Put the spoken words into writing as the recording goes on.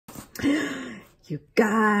You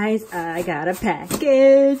guys, I got a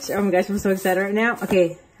package. Oh my gosh, I'm so excited right now.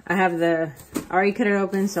 Okay, I already cut it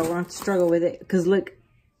open, so I won't have to struggle with it. Because look,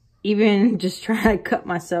 even just trying to cut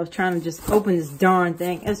myself, trying to just open this darn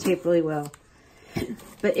thing, it's taped really well.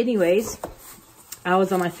 But anyways, I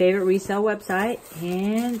was on my favorite resale website,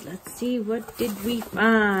 and let's see, what did we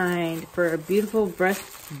find for a beautiful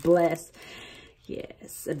blessed,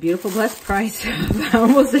 yes, a beautiful blessed price. I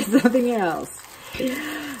almost said something else.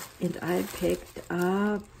 And I picked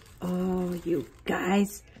up, oh, you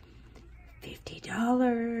guys,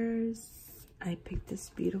 $50. I picked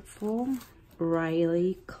this beautiful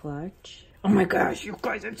Riley clutch. Oh my gosh, you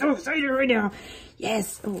guys, I'm so excited right now.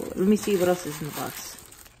 Yes. Oh, let me see what else is in the box.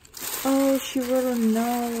 Oh, she wrote a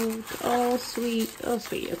note. Oh, sweet. Oh,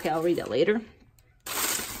 sweet. Okay, I'll read that later.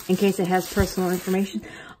 In case it has personal information.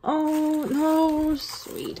 Oh, no,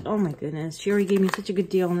 sweet. Oh my goodness. She already gave me such a good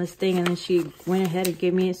deal on this thing, and then she went ahead and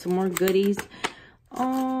gave me some more goodies.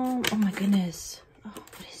 Oh my goodness. Oh,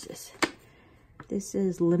 what is this? This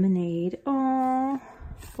is lemonade. Oh,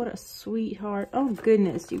 what a sweetheart. Oh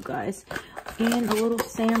goodness, you guys. And a little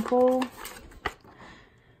sample.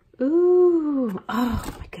 Ooh. Oh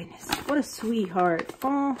my goodness. What a sweetheart.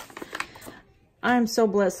 Oh, I'm so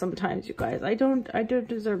blessed sometimes, you guys. I don't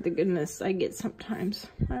deserve the goodness I get sometimes.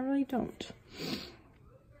 I really don't.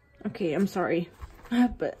 Okay, I'm sorry.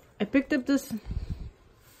 But I picked up this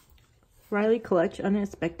Riley clutch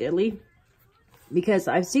unexpectedly because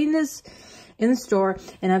I've seen this in the store,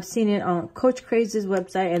 and I've seen it on Coach Craze's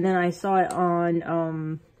website, and then I saw it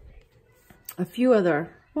on a few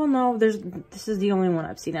other, well, no, this is the only one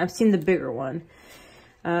I've seen. I've seen the bigger one.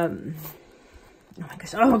 Oh my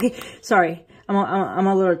gosh. Oh, okay. Sorry. I'm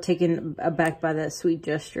a little taken aback by that sweet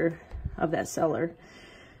gesture of that seller.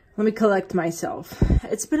 Let me collect myself.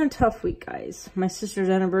 It's been a tough week, guys. My sister's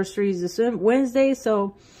anniversary is this Wednesday,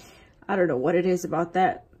 so I don't know what it is about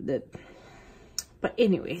that. But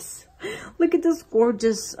anyways, look at this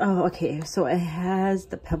gorgeous. Oh, okay. So it has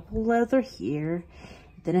the pebble leather here.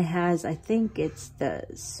 Then it has, I think it's the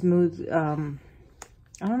smooth, I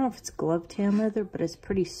don't know if it's glove tan leather, but it's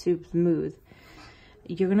pretty smooth.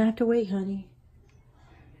 You're going to have to wait, honey.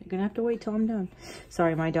 You're going to have to wait till I'm done.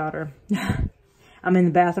 Sorry, my daughter. I'm in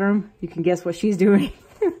the bathroom. You can guess what she's doing.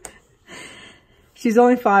 She's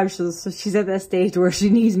only 5, so she's at that stage where she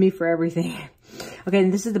needs me for everything. Okay,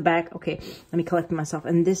 and this is the back. Okay, let me collect myself.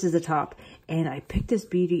 And this is the top. And I picked this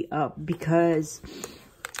beauty up because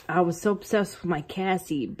I was so obsessed with my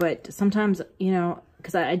Cassie. But sometimes, you know,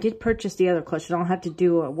 because I did purchase the other clutch, and I'll have to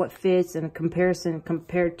do a what fits and a comparison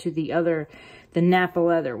compared to the Napa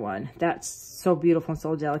leather one. That's so beautiful and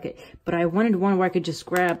so delicate. But I wanted one where I could just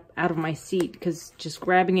grab out of my seat, because just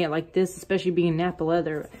grabbing it like this, especially being Napa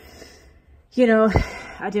leather, you know,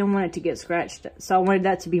 I didn't want it to get scratched. So I wanted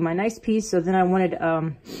that to be my nice piece. So then I wanted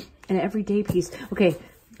an everyday piece. Okay,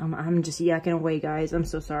 I'm just yakking away, guys. I'm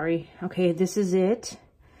so sorry. Okay, this is it.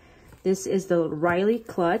 This is the Riley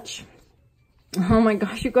clutch. Oh my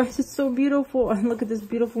gosh, you guys, it's so beautiful. And look at this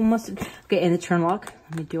beautiful mustard. Okay, and the Turnlock.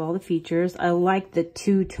 Let me do all the features. I like the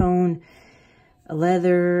two-tone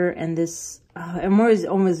leather, and this, it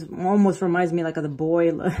almost reminds me like of the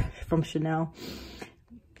boy from Chanel.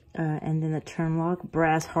 And then the Turnlock,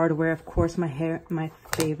 brass hardware, of course, my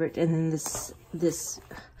favorite. And then this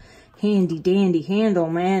handy dandy handle,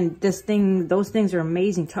 man. Those things are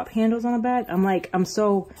amazing. Top handles on the back. I'm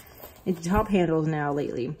so into top handles now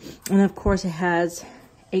lately. And of course, it has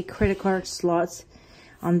 8 credit card slots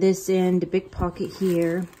on this end, a big pocket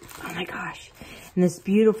here. Oh my gosh. And this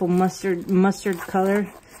beautiful mustard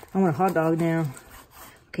color. I want a hot dog now.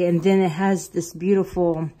 Okay, and then it has this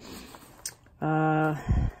beautiful,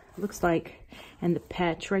 looks like, and the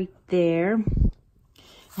patch right there.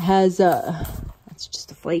 It has, that's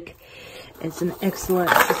just a flake. It's an excellent,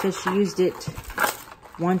 she says she used it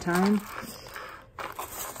one time.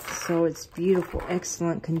 So it's beautiful,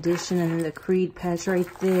 excellent condition. And then the Creed patch right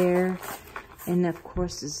there. And of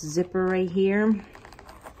course this zipper right here.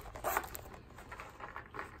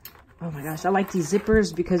 Oh my gosh, I like these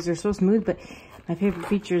zippers because they're so smooth, but my favorite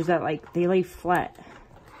feature is that, like, they lay flat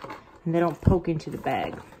and they don't poke into the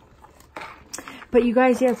bag. But you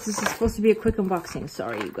guys, yes, this is supposed to be a quick unboxing.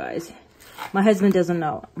 Sorry, you guys. My husband doesn't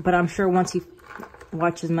know, but I'm sure once he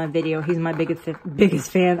watches my video, he's my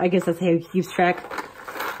biggest fan. I guess that's how he keeps track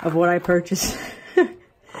of what I purchased.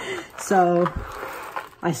 So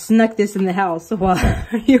I snuck this in the house while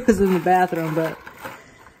he was in the bathroom, but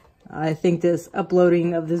I think this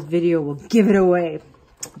uploading of this video will give it away.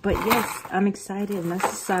 But yes, I'm excited, and that's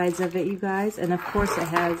the size of it, you guys. And of course it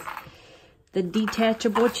has the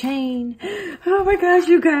detachable chain. Oh my gosh,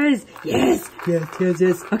 you guys. Yes, yes, yes,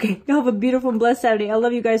 yes. Okay, y'all have a beautiful and blessed Saturday. I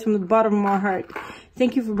love you guys from the bottom of my heart.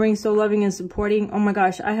 Thank you for being so loving and supporting. Oh my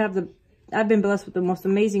gosh, I've been blessed with the most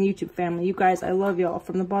amazing YouTube family. You guys, I love y'all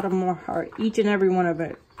from the bottom of my heart. Each and every one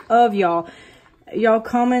of y'all. Y'all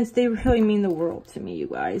comments, they really mean the world to me, you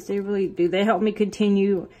guys. They really do. They help me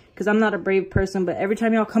continue because I'm not a brave person, but every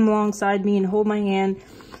time y'all come alongside me and hold my hand,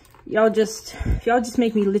 y'all just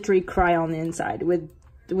make me literally cry on the inside with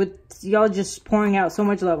y'all just pouring out so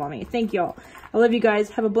much love on me. Thank y'all. I love you guys.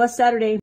 Have a blessed Saturday.